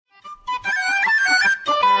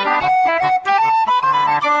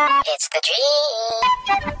the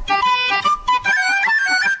dream.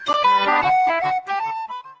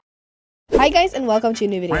 Hi guys and welcome to a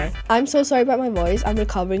new video. I'm so sorry about my voice. I'm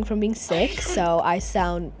recovering from being sick, so I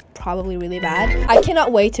sound probably really bad. I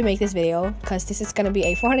cannot wait to make this video because this is gonna be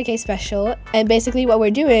a 400k special, and basically what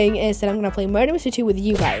we're doing is that I'm gonna play Murder Mystery 2 with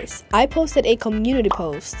you guys. I posted a community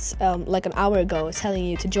post like an hour ago telling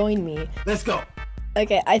you to join me. Let's go.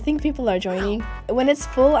 Okay, I think people are joining. When it's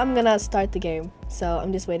full, I'm gonna start the game, so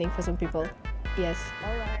I'm just waiting for some people. Yes.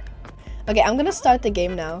 Alright. Okay, I'm gonna start the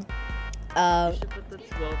game now. You should put the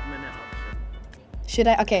 12-minute option. Should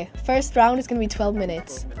I? Okay, first round is gonna be 12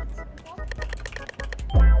 minutes. 12 minutes.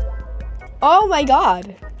 Oh my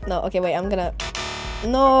god! No, okay, wait, I'm gonna...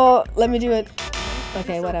 No, let me do it.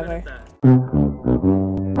 Okay, whatever.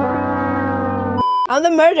 I'm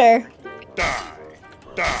the murderer! Die.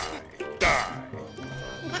 Die. Die.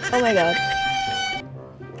 Oh my god.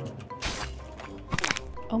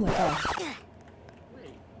 Oh my god.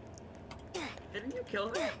 Wait. Didn't you kill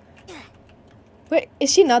her? Wait,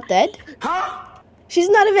 is she not dead? Huh? She's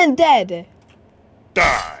not even dead!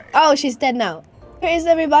 Die. Oh, she's dead now. Where is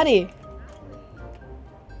everybody?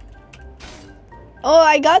 Oh,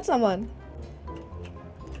 I got someone.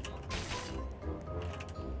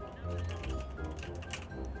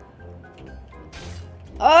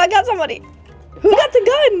 Oh, I got somebody. Who got the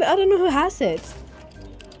gun? I don't know who has it.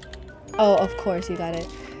 Oh, of course you got it.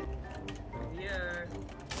 Here.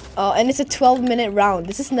 Oh, and it's a 12-minute round.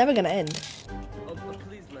 This is never gonna end. Oh, but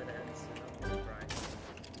please let it end.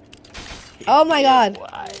 Oh my god.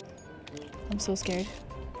 I'm so scared.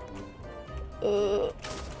 Oh,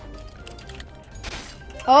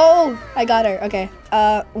 I got her. Okay.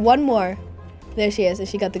 One more. There she is. And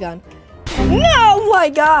she got the gun. No, my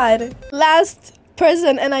god. Last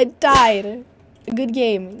person and I died. Good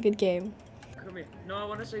game. Good game. Come here. No, I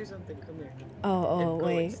want to show you something. Come here. Oh, Go,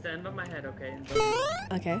 wait. Stand on my head, okay? And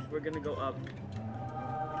Okay. we're gonna go up.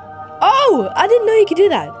 Oh, I didn't know you could do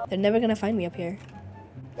that. They're never gonna find me up here.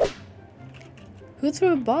 Who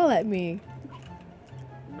threw a ball at me?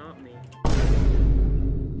 Not me.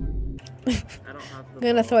 I don't have the I'm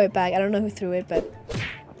gonna throw it back. I don't know who threw it, but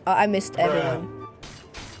I missed everyone.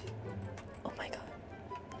 Oh my god.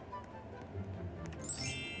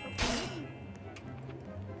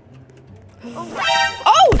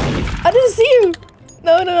 Oh! I didn't see you!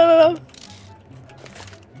 No.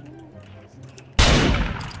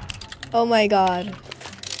 Oh my god.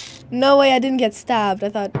 No way I didn't get stabbed. I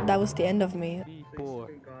thought that was the end of me.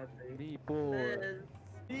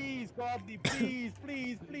 Please, godly, please,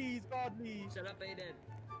 please, godly. Shut up, Aiden.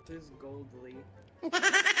 This is Goldly.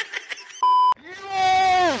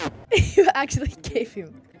 You actually gave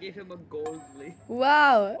him. I gave him a Goldly.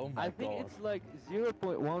 Wow. Oh my I think god. it's like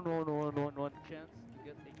 0.1111 chance to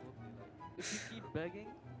get a Goldly. If you keep begging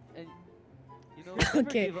and never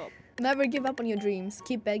Okay. give up. Never give up on your dreams.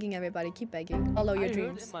 Keep begging, everybody. Keep begging. Follow your I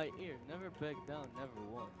dreams. heard in my ear, never beg down, never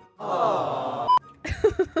won.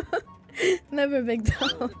 Never beg All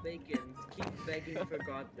down. the bacon. Keep begging for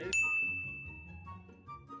God.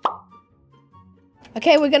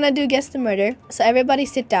 Okay, we're gonna do guess the murder. So everybody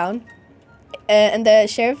sit down, and the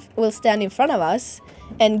sheriff will stand in front of us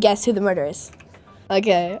and guess who the murderer is.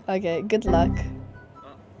 Okay. Good luck.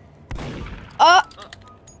 Oh,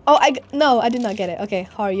 no, I did not get it. Okay,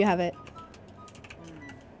 Har, you have it.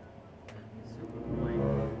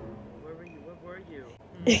 Where were you? What were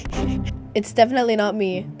you? It's definitely not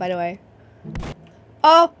me, by the way.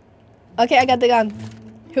 Oh, okay, I got the gun.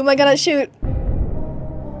 Who am I gonna shoot?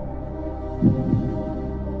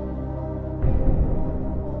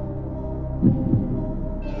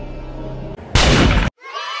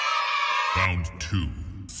 Round 2.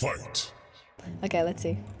 Fight. Okay, let's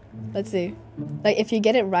see. Like, if you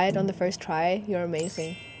get it right on the first try, you're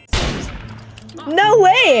amazing. No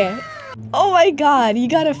way! Oh my god, you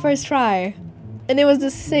got it first try. And it was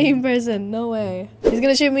the same person. No way. He's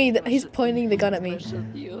gonna shoot me. He's pointing the gun at me. He's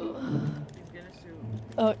gonna shoot.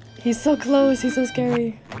 Oh, he's so close. He's so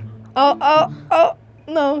scary. Oh,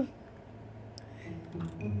 no.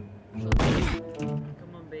 Come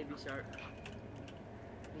on, baby shark.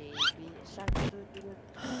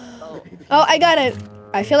 Oh, I got it.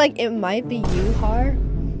 I feel like it might be you, Har.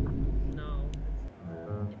 No.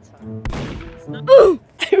 It's hard. It's not.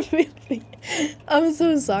 I'm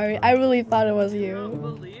so sorry. I really thought it was You don't you.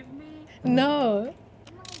 believe me? No.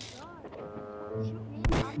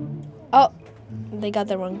 Oh, they got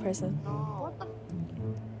the wrong person. Oh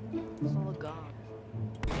god.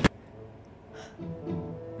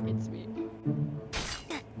 It's me.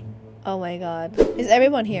 Oh my god. Is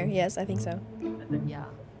everyone here? Yes, I think so. Yeah.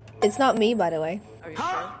 It's not me, by the way. Are you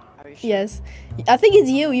sure? Are you sure? Yes. I think it's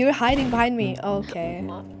you. You're hiding behind me. Okay.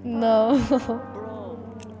 No.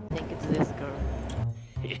 Bro, I think it's this girl.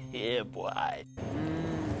 Yeah, boy.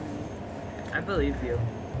 I believe you.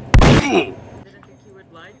 I didn't think you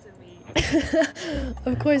would lie to me.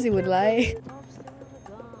 Of course he would lie. Stop stealing the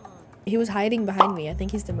gun. He was hiding behind me. I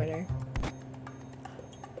think he's the murderer.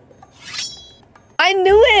 I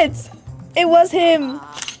knew it! It was him!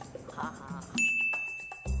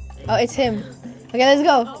 Oh, it's him. Okay, let's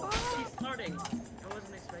go. Oh, he's starting. I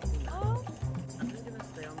wasn't expecting that. I'm just gonna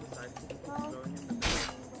stay on the side so you can keep throwing him the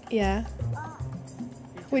ball. Yeah.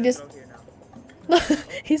 He's We gonna just- throw here now.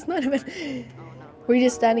 He's not even. Oh no. We're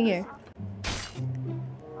just standing here.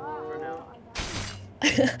 For now.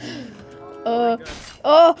 Oh, God.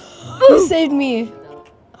 oh! You saved me.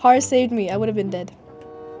 Har saved me. I would have been dead.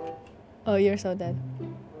 Oh, you're so dead.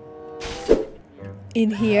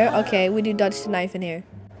 In here? Okay, we do dodge the knife in here.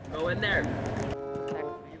 Go in there.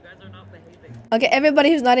 You guys are not behaving. Okay,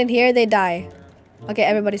 everybody who's not in here, they die. Okay,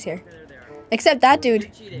 everybody's here. There they are. Except that You're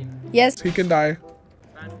dude. cheating. Yes. He can die.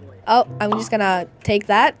 Bad boy. Oh, I'm just gonna take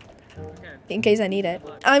that Okay. in case I need it.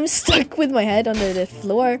 I'm stuck with my head under the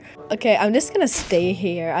floor. Okay, I'm just gonna stay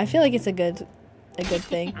here. I feel like it's a good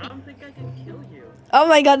thing. I don't think I can kill you. Oh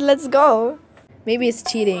my god, let's go. Maybe it's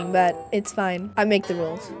cheating, but it's fine. I make the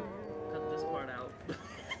rules. Cut this part out.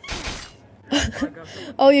 I got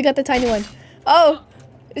the- Oh, you got the tiny one. Oh,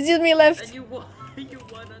 it's just me And left. you won. You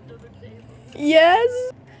won under the table. Yes.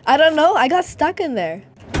 I don't know. I got stuck in there.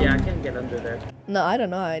 Yeah, I can't get under there. No, I don't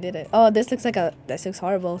know how I did it. Oh, this looks like a. This looks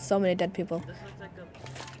horrible. So many dead people. This looks like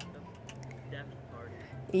a death party.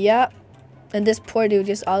 Yeah. And this poor dude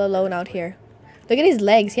just all alone out here. Look at his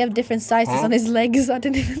legs. He have different sizes on his legs. I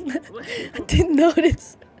didn't even. I didn't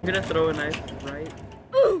notice. I'm gonna throw a knife right.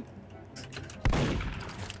 I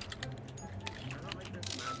don't like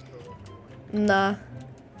this map though. Nah.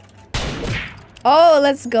 Oh,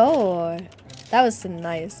 let's go. That was so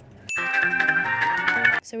nice.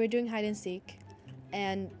 So we're doing hide and seek,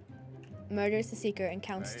 and murders the seeker and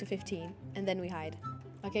counts to 15, and then we hide.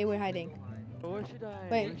 Okay, we're hiding. Where should I?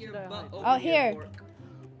 Wait. Where should I hide? Oh, here.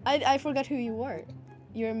 I forgot who you were.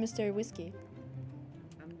 You're Mr. Whiskey.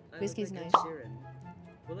 Whiskey's nice.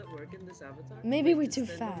 Will it work in this avatar? Maybe Wait, we're just too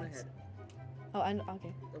stand on my fast. head. Oh, I know.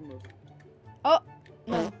 Okay. Don't move. Oh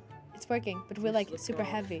no, it's working, but we're Just like look super off.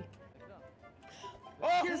 heavy.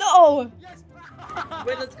 Oh, No!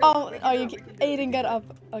 Wait, let's go. Oh, We can oh, do you it, we can do it, we Aiden can got do it. up.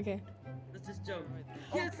 Okay. Let's just jump.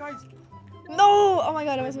 Oh, Yes! guys. No! Oh my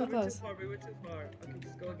god, I was so We went close. too far, we went too far. Okay,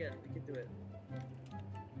 just go again. We can do it.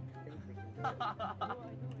 I think we can do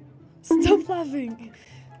it. Stop laughing.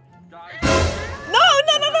 Guys. No,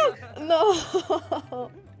 no, no, no!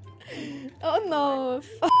 No! Oh no.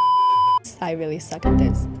 I really suck at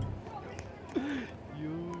this. You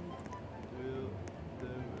will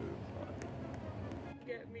never find.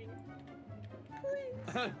 Get me.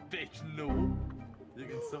 Bitch, no. You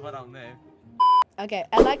can stuff around there. Okay,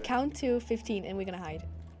 I like count to 15 and we're gonna hide.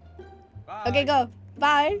 Bye. Okay, go.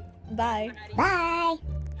 Bye. Bye. Bye.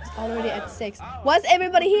 It's already at 6. Why's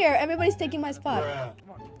everybody here? Everybody's taking my spot.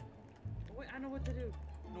 Come on. Wait, I know what to do.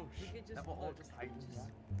 No, We can just, never all look, just hide. just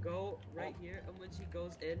go right here, and when she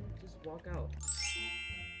goes in, just walk out.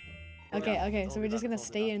 Okay, Yeah, okay, don't so do we're just that, gonna don't do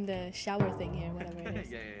stay that. in the shower thing here, whatever Yeah, it yeah, is.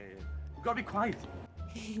 yeah. You gotta be quiet.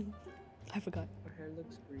 I forgot. Her hair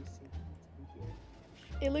looks greasy. It's in here.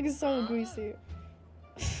 It looks so greasy.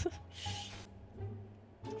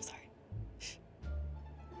 I'm sorry.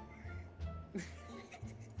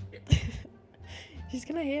 She's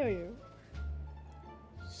gonna hear you.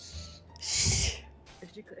 Shh.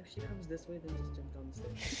 If she comes this way, then just jump down the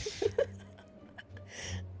stairs.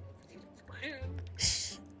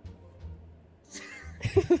 Shh.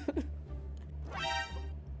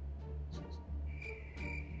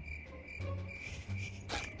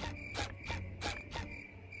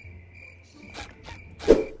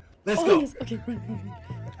 Let's Oh, go. yes. Okay, run, run, run.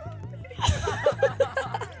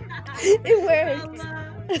 It worked.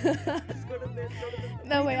 Just go to bed, go to bed.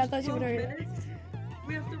 No, wait, I thought you 12 would hurry. minutes?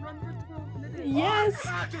 We have to run for 12 minutes. Yes.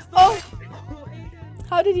 Just Oh, Oh, Aiden.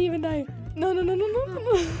 how did he even die? No, no, no, no, no,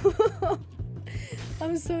 no.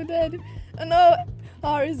 I'm so dead. Oh, no,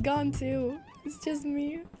 R is gone too. It's just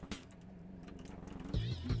me.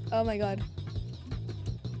 Oh my god.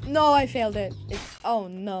 No, I failed it. Oh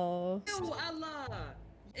no. Ew, Allah.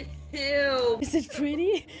 Ew. Is it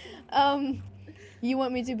pretty? You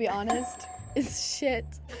want me to be honest? It's shit.